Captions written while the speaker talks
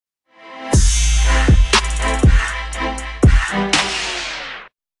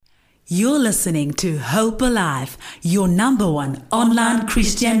You're listening to Hope Alive, your number one online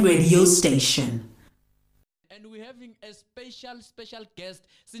Christian radio station. And we're having a special guest.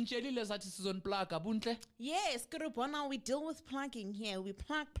 Sincerely, let's start season plug. Abuntle. Yes, Kurubona, we deal with plugging here. We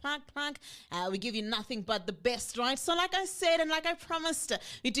plug. We give you nothing but the best, right? So like I said and like I promised,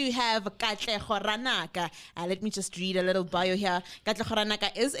 we do have Katle Khoranaka. Let me just read a little bio here. Katle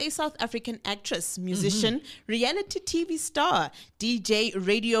Khoranaka is a South African actress, musician, reality TV star, DJ,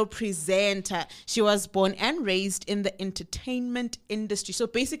 radio presenter. She was born and raised in the entertainment industry. So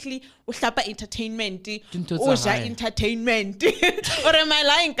basically, uhlapa entertainment, Osha entertainment. Or am I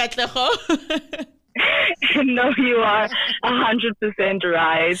lying, Katlego? No, you are 100%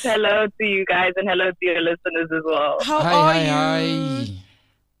 right. Hello to you guys and hello to your listeners as well. How are you?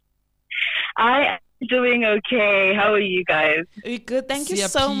 I am doing okay. How are you guys? We're good. Thank you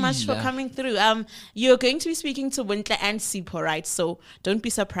so much for coming through. You're going to be speaking to Wintle and Sipho, right? So don't be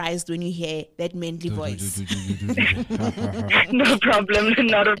surprised when you hear that manly voice. No problem.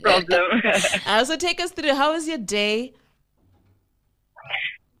 Not a problem. So take us through. How was your day?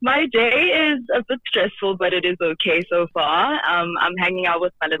 My day is a bit stressful, but it is okay so far. I'm hanging out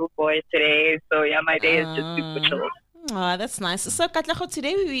with my little boy today. So yeah, my day is just super chill. Oh, that's nice. So Katlego,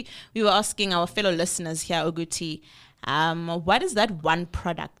 today we were asking our fellow listeners here, Uguti, what is that one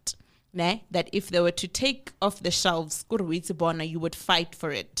product that if they were to take off the shelves, you would fight for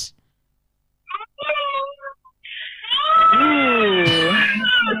it? Ooh,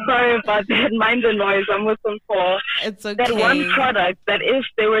 sorry about that. Mind the noise. I'm with them for. It's okay. That one product that if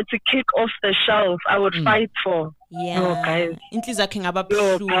they were to kick off the shelf, I would fight for. Yeah. Oh, guys. Oh,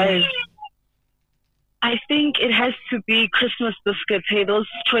 guys. I think it has to be Christmas biscuits. Hey, those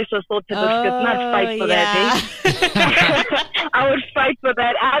choice assorted biscuits. Not fight for that. Eh? I would fight for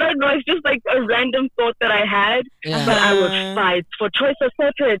that. I don't know. It's just like a random thought that I had, but I would fight for choice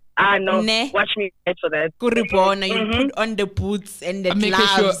assorted. No, watch me fight for that. Kuribona, you put on the boots and the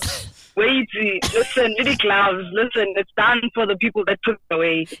gloves. Wait, listen, really gloves. Listen, it's done for the people that took it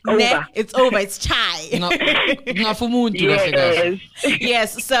away. It's over. It's chai.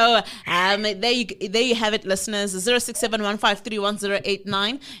 Yes. So there you have it, listeners.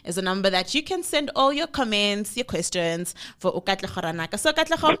 0671531089 is a number that you can send all your comments, your questions for Ukatle Khoranaka. So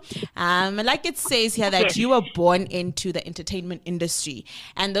Katlego, like it says here that you were born into the entertainment industry,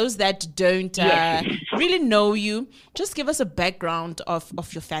 and those that don't really know you, just give us a background of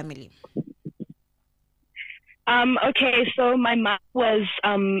your family. Okay, so my mom was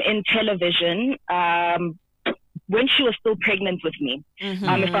in television when she was still pregnant with me.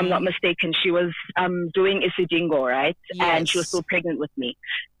 If I'm not mistaken, she was doing Isidingo, right? Yes. And she was still pregnant with me.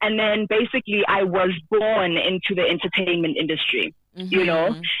 And then basically I was born into the entertainment industry, you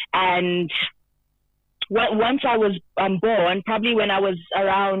know, and once I was born, probably when I was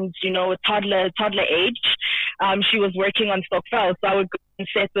around, a toddler age, she was working on Stokvel, so I would go and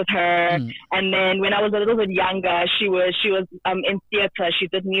set with her. And then when I was a little bit younger, she was in theater. She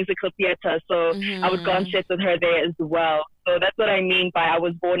did musical theater, so I would go and set with her there as well. So that's what I mean by I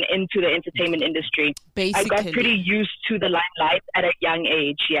was born into the entertainment industry. Basically, I got pretty used to the limelight at a young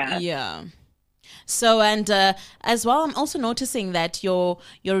age. Yeah. So, and as well, I'm also noticing that your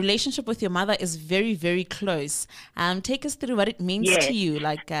relationship with your mother is very, very close. Take us through what it means to you.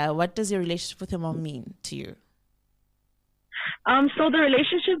 Like, what does your relationship with your mom mean to you? So the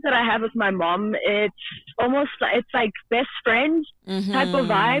relationship that I have with my mom, it's like best friend type of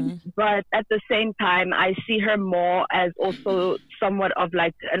vibe. But at the same time, I see her more as also somewhat of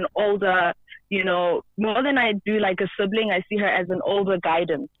like an older, more than I do like a sibling. I see her as an older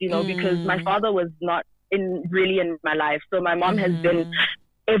guidance, because my father was not really in my life. So my mom has been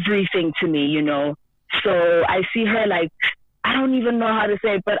everything to me, So I see her like, I don't even know how to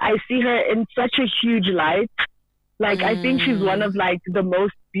say it, but I see her in such a huge light. Like, I think she's one of like the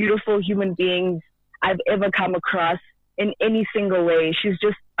most beautiful human beings I've ever come across in any single way. She's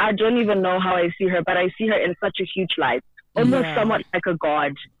just, I don't even know how I see her, but I see her in such a huge light, almost somewhat like a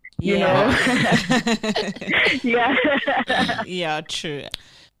god. You know? Yeah, true.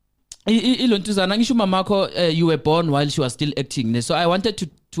 Ilontuzana, ngisho mamako, you were born while she was still acting. So I wanted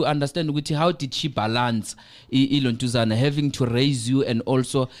to understand how did she balance Ilontuzana having to raise you and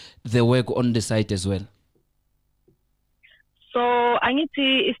also the work on the side as well? So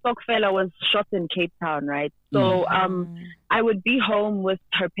Angiti Stokvel was shot in Cape Town, right? So I would be home with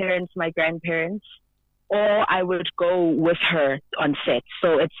her parents, my grandparents, or I would go with her on set.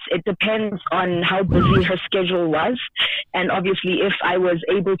 So it depends on how busy her schedule was, and obviously if I was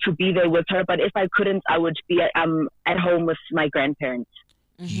able to be there with her. But if I couldn't, I would be at home with my grandparents.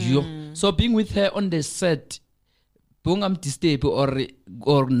 So being with her on the set, disturb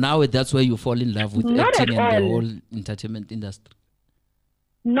or now that's where you fall in love with Not acting at and the all. whole entertainment industry?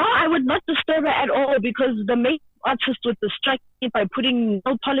 No, I would not disturb her at all because the makeup artist would distract me by putting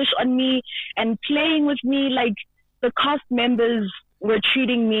nail polish on me and playing with me. Like, the cast members were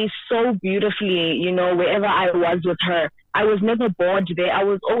treating me so beautifully, you know, wherever I was with her. I was never bored there. I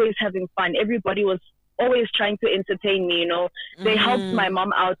was always having fun. Everybody was always trying to entertain me, you know. They helped my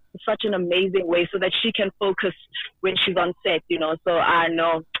mom out in such an amazing way so that she can focus when she's on set, you know. So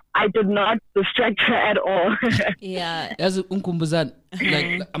no, I did not distract her at all. Yeah. As unkumbuzana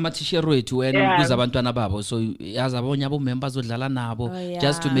like amathisha wethu when kuza abantwana babo, so yazi abonye abo members odlala nabo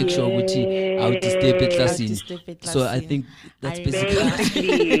just to make sure ukuthi awudisturb eklasini. So I think that's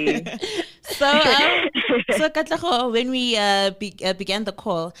basically So Katlego, when we began the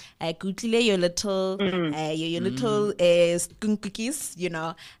call, kutlile your little cookies, you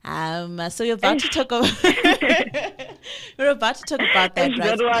know. So you're about to talk about we're about to talk about that,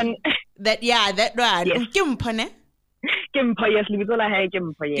 right? That one. That one. Yes. Kimpo, yes.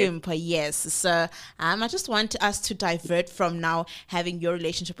 Kimpo, yes. So I just want us to divert from now having your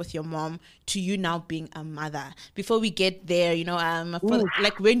relationship with your mom to you now being a mother. Before we get there, you know,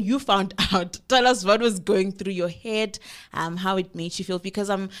 like when you found out, tell us what was going through your head, how it made you feel, because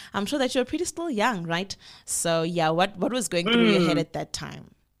I'm sure that you're pretty still young, right? So yeah, what was going through your head at that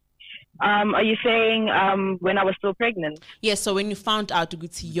time? Are you saying when I was still pregnant? Yes, so when you found out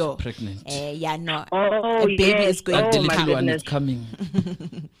you're pregnant. Yeah, no. Oh, a baby yes. is going the to little come. one is coming.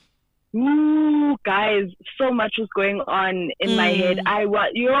 Ooh, guys, so much was going on in my head. I was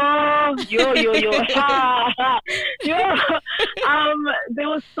there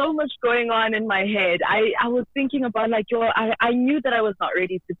was so much going on in my head. I was thinking about like, I knew that I was not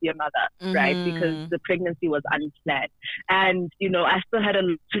ready to be a mother, right? Because the pregnancy was unplanned, and you know, I still had a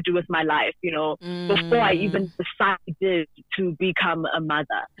lot to do with my life, you know, before I even decided to become a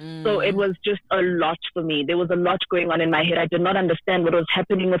mother. So it was just a lot for me. There was a lot going on in my head. I did not understand what was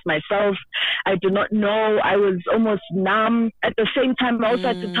happening with myself. I did not know. I was almost numb. At the same time, I also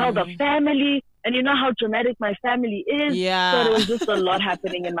had to tell the family. And you know how dramatic my family is. Yeah. So there was just a lot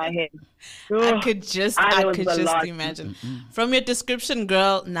happening in my head. I could just imagine. From your description,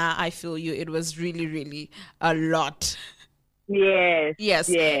 girl, I feel you. It was really, really a lot. Yes.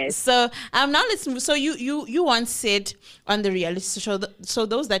 So now let's move. So you once said on the reality show, so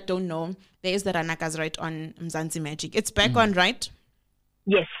those that don't know, there is the Ranakas, right, on Mzansi Magic. It's back on, right?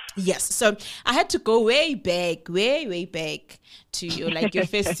 Yes. So I had to go way back to your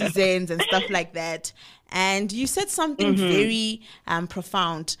first seasons and stuff like that. And you said something very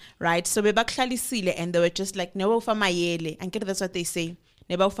profound, right? So and they were just like, "Neba ufa mayele." And that's what they say.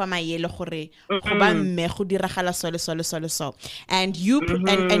 Neba ufa mayele gore go ba mme go diragala so. And you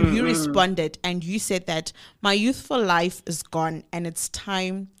and you responded and you said that my youthful life is gone and it's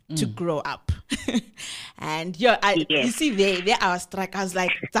time to grow up. And you see there I was struck. I was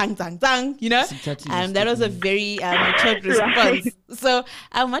like, zang, you know. That was a very mature response. So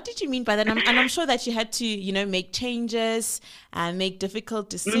what did you mean by that? And I'm sure that you had to, you know, make changes and make difficult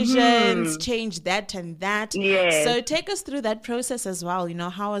decisions, change that and that. Yes. So take us through that process as well. You know,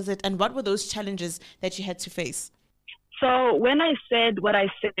 how was it and what were those challenges that you had to face? So when I said what I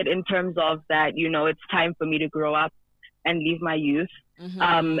said in terms of that, you know, it's time for me to grow up and leave my youth.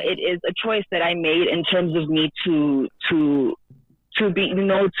 It is a choice that I made in terms of me to be, you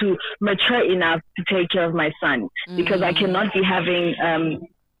know, to mature enough to take care of my son, because I cannot be having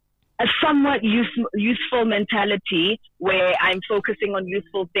a somewhat youthful mentality where I'm focusing on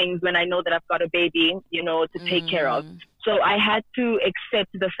youthful things when I know that I've got a baby, you know, to take care of. So I had to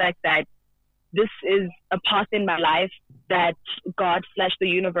accept the fact that this is a path in my life that God/the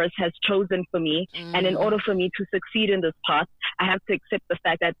universe has chosen for me. And in order for me to succeed in this path, I have to accept the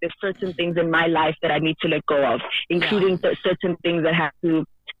fact that there's certain things in my life that I need to let go of, including certain things that I have to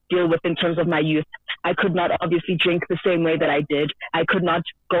deal with in terms of my youth. I could not obviously drink the same way that I did. I could not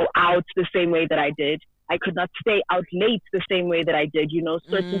go out the same way that I did. I could not stay out late the same way that I did, you know,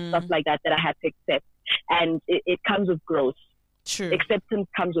 certain stuff like that I had to accept. And it comes with growth. True. Acceptance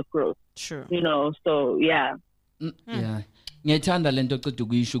comes with growth. True. You know, so yeah. Yeah. Ngiyayithanda lento oqeda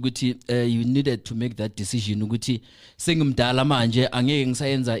ukuyisho ukuthi you needed to make that decision ukuthi sengimdala manje angeke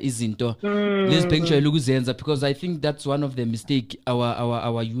ngisayenza izinto lezi bengijwayele ukuzenza, because I think that's one of the mistake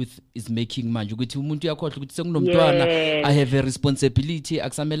our youth is making manje ukuthi umuntu uyakhohlwa ukuthi senginomntwana, I have a responsibility,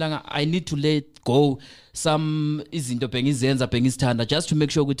 akusamelanga, I need to let go some izinto bengizenza bengizithanda just to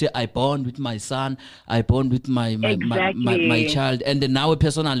make sure ukuthi I bond with my son, I bond with my child. And then now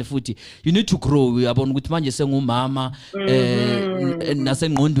personally futhi you need to grow, uyabona ukuthi manje sengumama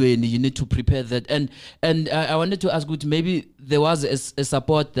nasengqondweni, you need to prepare that. And I wanted to ask you, maybe there was a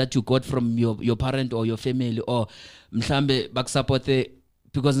support that you got from your parent or your family, or mhlambe bakusupporte,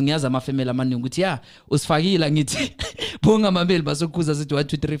 because ngiyazi amafamily amaningi ukuthi usifakile ngithi bonga mameli basokhuza sithi 1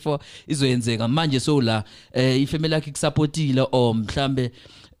 2 3 4 izoyenzeka manje so la ifamily yakhe ikusupportile, or mhlambe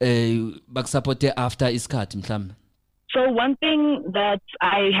bakusupporte after isikhathi mhlambe. So one thing that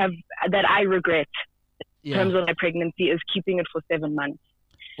I regret in terms of my pregnancy is keeping it for 7 months.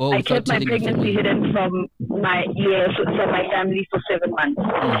 Oh, I kept my pregnancy hidden from my family for 7 months.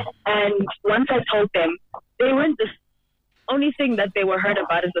 And once I told them, they weren't the only thing that they were hurt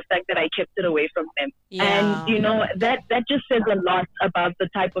about is the fact that I kept it away from them. And you know, that just says a lot about the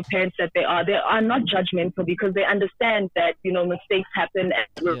type of parents that they are. They are not judgmental because they understand that, you know, mistakes happen and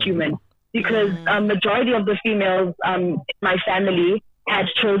we're human. Because majority of the females in my family had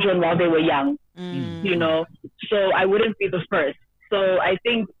children while they were young, you know, so I wouldn't be the first. So I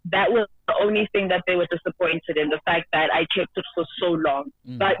think that was the only thing that they were disappointed in, the fact that I kept it for so long.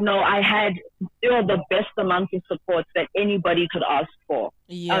 But no, I had still the best amount of support that anybody could ask for.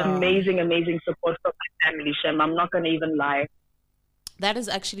 Amazing, amazing support from my family, Shem. I'm not going to even lie. That is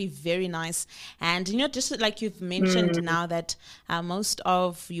actually very nice. And, you know, just like you've mentioned now that most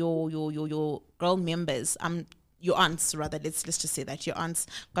of your girl members, your aunts rather, let's just say that your aunts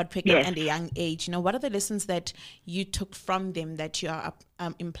got pregnant at a young age. You know, what are the lessons that you took from them that you are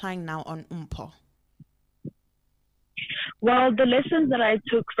implying now on Umpo? Well, the lessons that I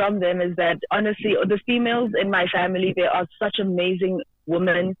took from them is that, honestly, the females in my family, they are such amazing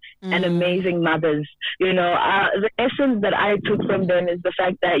women and amazing mothers. You know, the essence that I took from them is the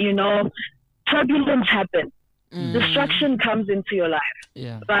fact that, you know, turbulence happens. Destruction comes into your life.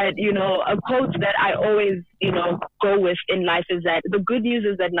 But, you know, a quote that I always, you know, go with in life is that the good news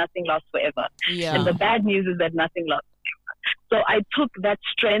is that nothing lasts forever. And the bad news is that nothing lasts forever. So I took that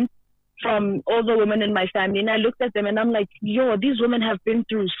strength from all the women in my family, and I looked at them and I'm like, yo, these women have been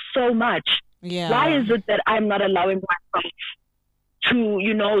through so much. Why is it that I'm not allowing myself to,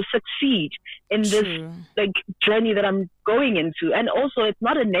 you know, succeed in this like journey that I'm going into? And also, it's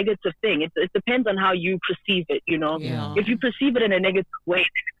not a negative thing. It depends on how you perceive it, you know. If you perceive it in a negative way,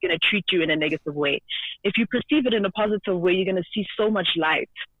 it's going to treat you in a negative way. If you perceive it in a positive way, you're going to see so much light,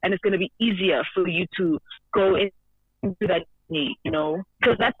 and it's going to be easier for you to go into that, you know,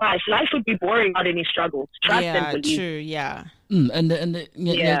 because that's life would be boring without any struggles. Trust and believe. True,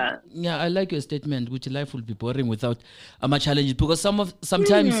 I like your statement, which life will be boring without much challenges, because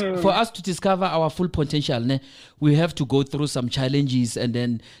sometimes for us to discover our full potential, we have to go through some challenges and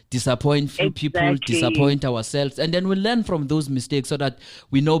then disappoint few people, disappoint ourselves, and then we learn from those mistakes so that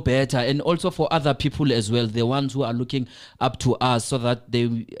we know better, and also for other people as well, the ones who are looking up to us, so that they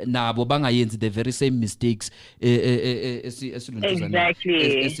the very same mistakes. Exactly.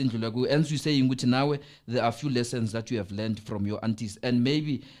 And you saying now there are a few lessons that you have learned from your aunties, and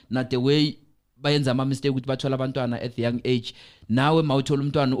maybe not the way bayenza ama mistake ukuthi bathola abantwana at the young age. Nawe mawuthola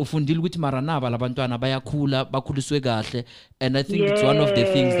umntwana ufundile ukuthi mara naba labantwana bayakhula bakhuliswe kahle, and I think it's one of the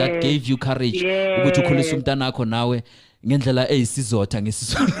things that gave you courage ukuthi ukhulise umntwana wakho nawe ngendlela eyisizotha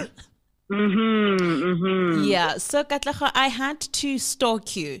ngesizotha. Yeah, so Katlego, I had to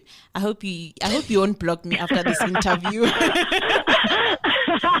stalk you. I hope you won't block me after this interview.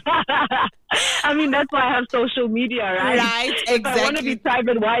 I mean, that's why I have social media, right? Right, exactly. If I want to be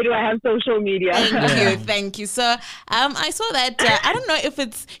private, why do I have social media? Thank you. So I saw that, I don't know if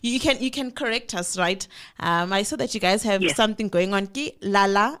it's, you can correct us, right? I saw that you guys have something going on.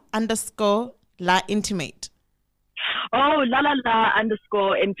 Lala_la intimate. Oh,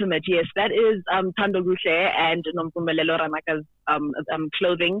 _intimate. Yes, that is Thando Guhle and Nompumelelo Ramaka's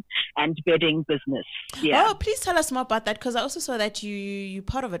clothing and bedding business. Yeah. Oh, please tell us more about that, because I also saw that you're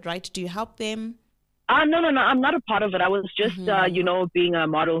part of it, right? Do you help them? No. I'm not a part of it. I was just, you know, being a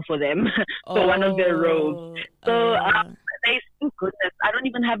model for them for one of their roles. So thank goodness, I don't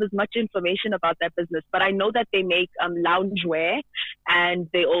even have as much information about that business, but I know that they make loungewear, and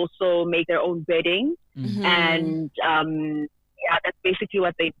they also make their own bedding. And that's basically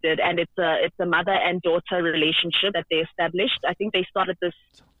what they did. And it's a mother and daughter relationship that they established. I think they started this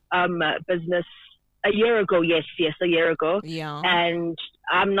business a year ago. Yes, a year ago. Yeah. And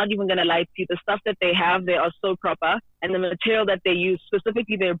I'm not even gonna lie to you, the stuff that they have, they are so proper, and the material that they use,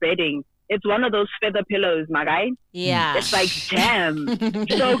 specifically their bedding, it's one of those feather pillows, my guy. Yeah. It's like, damn,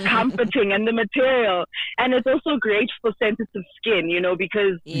 so comforting, and the material. And it's also great for sensitive skin, you know,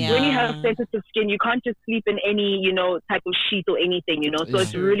 because when you have sensitive skin, you can't just sleep in any, you know, type of sheet or anything, you know. So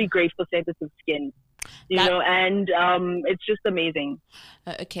it's really great for sensitive skin. you know, and it's just amazing.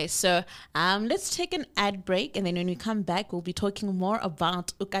 Okay, so let's take an ad break, and then when we come back, we'll be talking more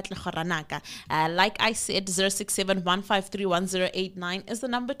about Ukatle Khoranaka. Like I said, 0671531089 is the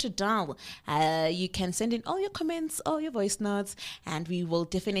number to dial. You can send in all your comments, all your voice notes, and we will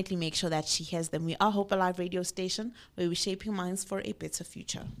definitely make sure that she has them. We are Hope Alive radio station, where we're shaping minds for a better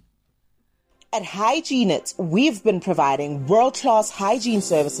future. At Hygienit, we've been providing world-class hygiene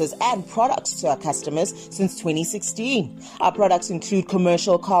services and products to our customers since 2016. Our products include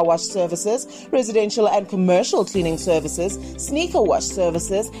commercial car wash services, residential and commercial cleaning services, sneaker wash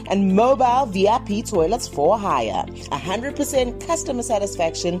services, and mobile VIP toilets for hire. 100% customer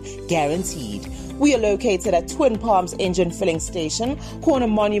satisfaction guaranteed. We are located at Twin Palms Engine Filling Station, Corner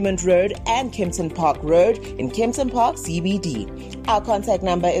Monument Road and Kempton Park Road in Kempton Park, CBD. Our contact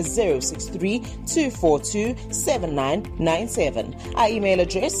number is 063-242-7997. Our email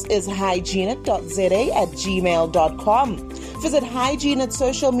address is hygienit.za@gmail.com. Visit Hygienit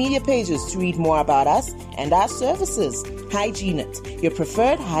social media pages to read more about us and our services. Hygienit, your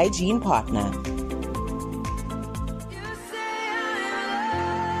preferred hygiene partner.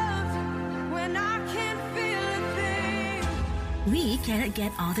 We cannot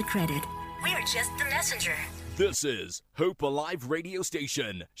get all the credit. We're just the messenger. This is Hope Alive radio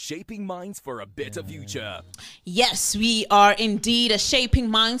station, shaping minds for a better future. Yes, we are indeed shaping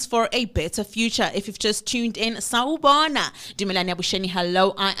minds for a better future. If you've just tuned in, Sawubona. Dumelani Abusheni,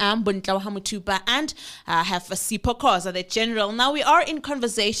 hello, I am Buntlawa Hamutuba, and I have Sipho Khoza, the general. Now we are in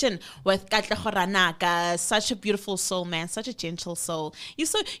conversation with Katle Khoranaka, such a beautiful soul, man, such a gentle soul. You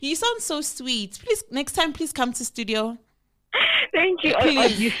sound so sweet. Please, next time, please come to studio. Thank you.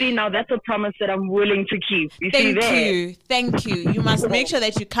 You see, now that's a promise that I'm willing to keep. Thank you. You must make sure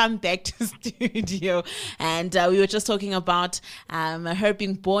that you come back to studio. And we were just talking about her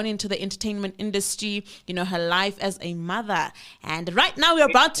being born into the entertainment industry, you know, her life as a mother. And right now we're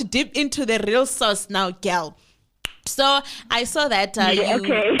about to dip into the real sauce now, gal. So I saw that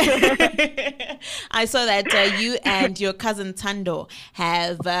I saw that you and your cousin Tando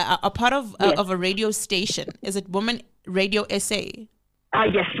have a part of a radio station. Is it Woman Radio SA?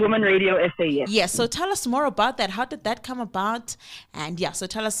 Yes, Woman Radio SA, yes. Yes, so tell us more about that. How did that come about? And yeah, so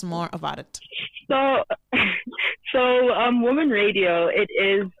tell us more about it. So Woman Radio, it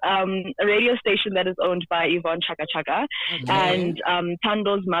is a radio station that is owned by Yvonne Chaka Chaka. Okay. And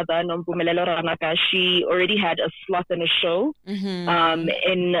Tando's mother, Nompumelelo Ranaka, she already had a slot in a show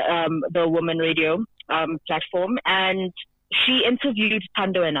in the Woman Radio platform. And she interviewed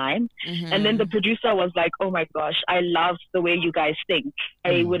Tando and I, and then the producer was like, oh my gosh, I love the way you guys think.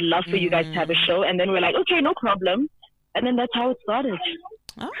 I would love for you guys to have a show. And then we're like, okay, no problem. And then that's how it started.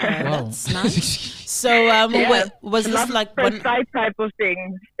 Oh, that's nice. So was this like one side type of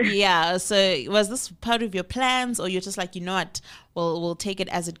thing? Yeah. So was this part of your plans, or you're just like, you know what, we'll take it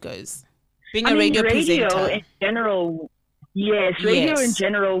as it goes? Being a radio presenter in general. Yes, radio in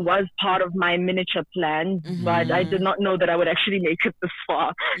general was part of my miniature plan, but I did not know that I would actually make it this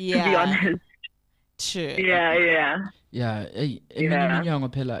far, to be honest. True. Iminyango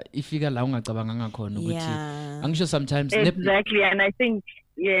phela ifika la ungacabanga ngakhona ukuthi angisho sometimes exactly, and I think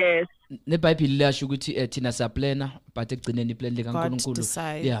neBhayibheli lasho ukuthi thina siyaplana but egcineni iplan likaNkulunkulu.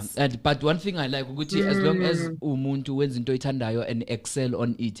 But one thing I like ukuthi as long as umuntu wenza into oyithandayo and excel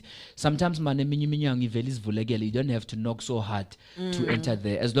on it, sometimes man eminye iminyango ivela isivulekele. You don't have to knock so hard to enter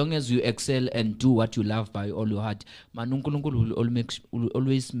there. As long as you excel and do what you love by all your heart, man uNkulunkulu will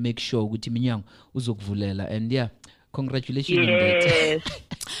always make sure ukuthi iminyango uzokuvulela. And congratulations on that.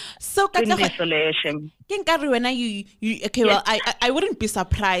 So congratulations. I wouldn't be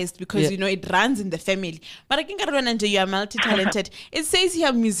surprised because you know it runs in the family. But I think you are multi-talented. It says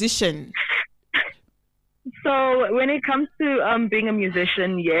you're a musician. So when it comes to being a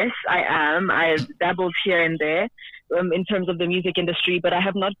musician, yes, I am. I've dabbled here and there in terms of the music industry, but I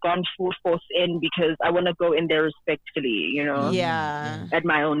have not gone full force in because I want to go in there respectfully, you know, at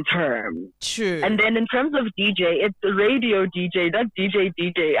my own terms. True. And then in terms of DJ, it's radio DJ, not DJ.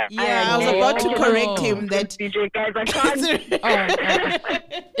 Yeah, I was about to correct him that DJ guys, I can't.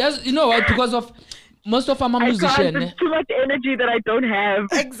 Yes, you know what? Because of most of them are musicians. There's too much energy that I don't have.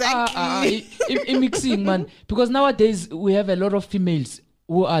 Exactly. In mixing, man. Because nowadays we have a lot of females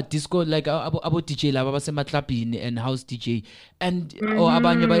who are disco, like abo DJ laba basemaklabhini and house DJ, and or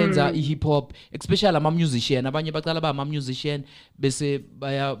abanye bayenza hip hop, especially ama musician. Abanye baqala ba ama musician bese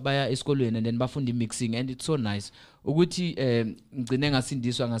baya esikolweni and then bafunda mixing, and it's so nice. Ukuthi ngcine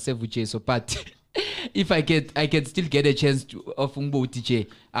ngasindiswa ngasevu Jesu, but if I can still get a chance of ngbo DJ,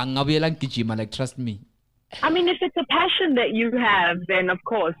 angabuyela ngijima, like, trust me. I mean, if it's a passion that you have, then of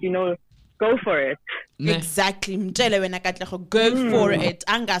course, you know, go for it. Exactly. Mtshele wena Katlego, go for it.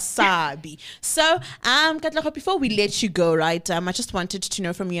 Angasabi. So, Katlego, before we let you go, right, I just wanted to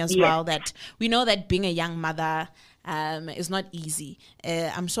know from you as well that we know that being a young mother is not easy.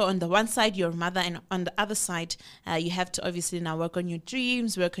 I'm sure on the one side you're a mother, and on the other side you have to obviously now work on your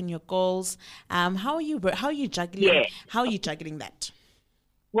dreams, work on your goals. How are you juggling? Yeah. How are you juggling that?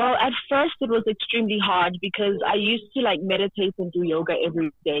 Well, at first it was extremely hard because I used to like meditate and do yoga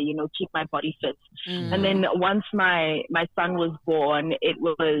every day, you know, keep my body fit. And then once my son was born, it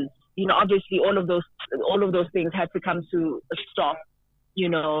was, you know, obviously all of those things had to come to a stop, you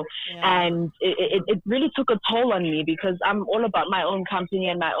know, and it really took a toll on me because I'm all about my own company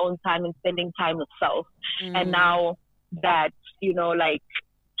and my own time and spending time with self. And now that, you know, like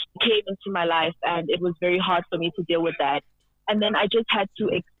came into my life, and it was very hard for me to deal with that. And then I just had to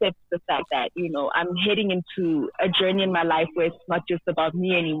accept the fact that, you know, I'm heading into a journey in my life where it's not just about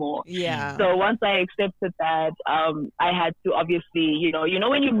me anymore. Yeah. So once I accepted that, I had to obviously, you know,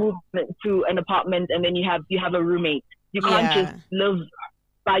 when you move to an apartment and then you have a roommate, you can't just live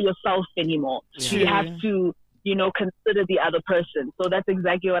by yourself anymore. Yeah. You have to, you know, consider the other person. So that's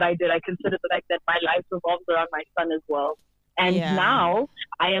exactly what I did. I considered the fact that my life revolves around my son as well. And now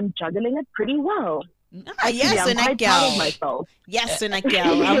I am juggling it pretty well. Yes, I'm quite proud of myself. Yes, and I'm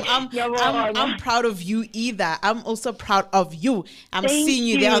proud of you either. I'm also proud of you. I'm seeing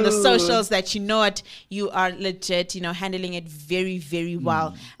you there on the socials that you know what, you are legit, you know, handling it very, very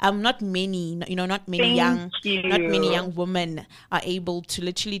well. Not many young women are able to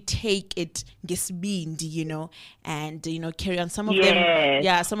literally take it gesbindi, you know, and you know, carry on. Some of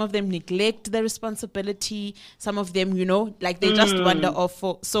them neglect the responsibility. Some of them, you know, like they just wander off.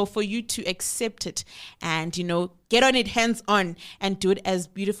 So for you to accept it and, you know, get on it hands on and do it as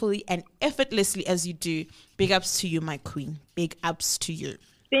beautifully and effortlessly as you do. Big ups to you, my queen. Big ups to you.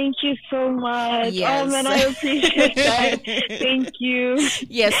 Thank you so much. Yes. Oh man, I appreciate that. Thank you.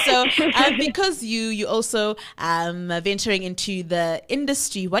 Yes, so because you also venturing into the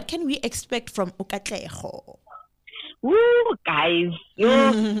industry, what can we expect from Katlego? Woo, guys. So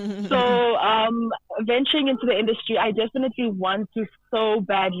venturing into the industry, I definitely want to so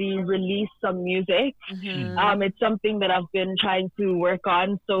badly release some music. It's something that I've been trying to work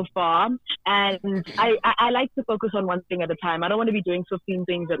on so far, and I like to focus on one thing at a time. I don't want to be doing 15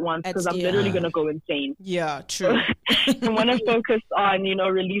 things at once because I'm literally going to go insane. Yeah, true. I want to focus on, you know,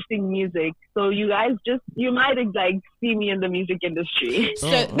 releasing music. So you guys you might like see me in the music industry.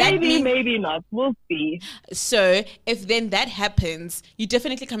 So maybe not. We'll see. So if then that happens, you're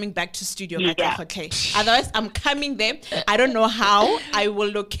definitely coming back to studio. Okay. Otherwise, I'm coming there. I don't know how. I will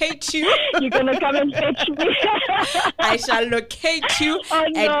locate you. You're gonna come and fetch me. I shall locate you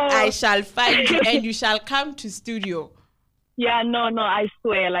and I shall find you, and you shall come to studio. Yeah, no, I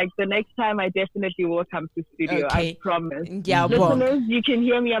swear. Like the next time, I definitely will come to studio. Okay. I promise. Yeah, listeners, you can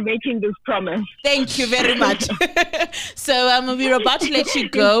hear me. I'm making this promise. Thank you very much. So we're about to let you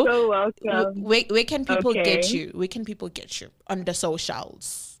go. You're so welcome. Where can people get you? Where can people get you on the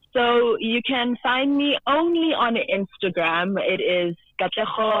socials? So you can find me only on Instagram. It is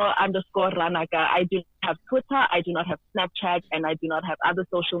Katlego_Ranaka. I do not have Twitter. I do not have Snapchat, and I do not have other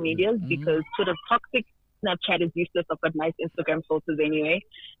social medias because Twitter's toxic. Snapchat is useless. I've got nice Instagram photos anyway.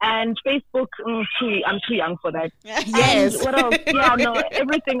 And Facebook, I'm too young for that. Yes. And what else? Yeah, no,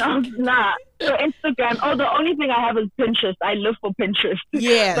 everything else, nah. So Instagram, the only thing I have is Pinterest. I live for Pinterest.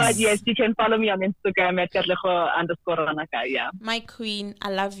 Yes. But yes, you can follow me on Instagram at Katlego_Ranaka, yeah. My queen, I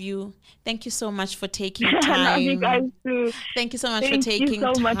love you. Thank you so much for taking time. I love you guys too. Thank you so much Thank for taking you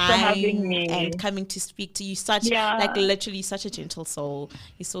so time much for having me. and coming to speak to you. Like literally such a gentle soul.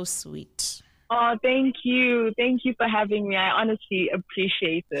 You're so sweet. Oh, thank you. Thank you for having me. I honestly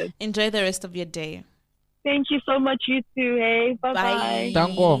appreciate it. Enjoy the rest of your day. Thank you so much. You too. Hey, bye-bye.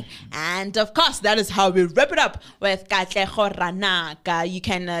 Dango. And of course, that is how we wrap it up with Katlego Ranaka. You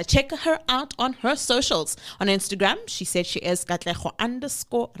can check her out on her socials. On Instagram, she said she is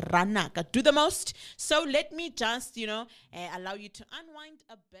Katlego_Ranaka. Do the most. So let me just, allow you to unwind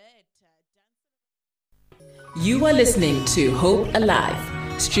a bit. You are listening to Hope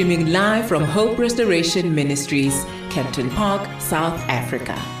Alive, streaming live from Hope Restoration Ministries, Kempton Park, South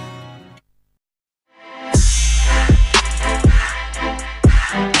Africa.